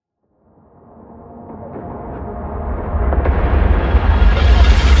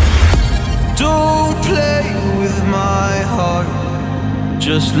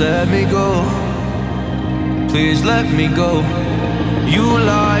just let me go. Please let me go. You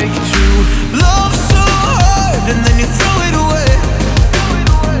like to love so hard and then you throw it away.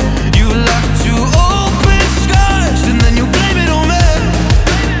 You like to open skies and then you blame it on me.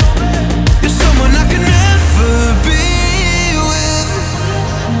 You're someone I can never be with.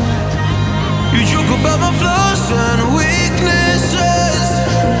 You joke about my flaws and weaknesses.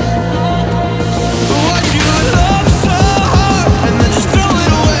 Why'd you love so hard and then just throw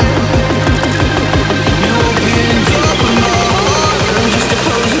it away? You opened up my heart and just to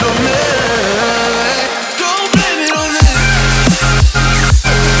close it on me. Don't blame it on me.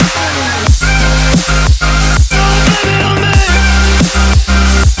 Don't blame it on me.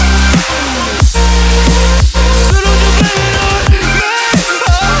 So don't you blame it on me.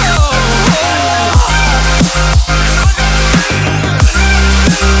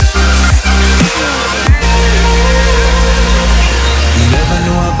 You never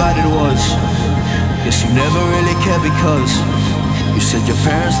knew how bad it was. Guess you never really cared because you said your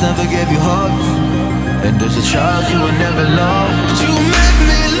parents never gave you hugs, and as a child you were never loved. You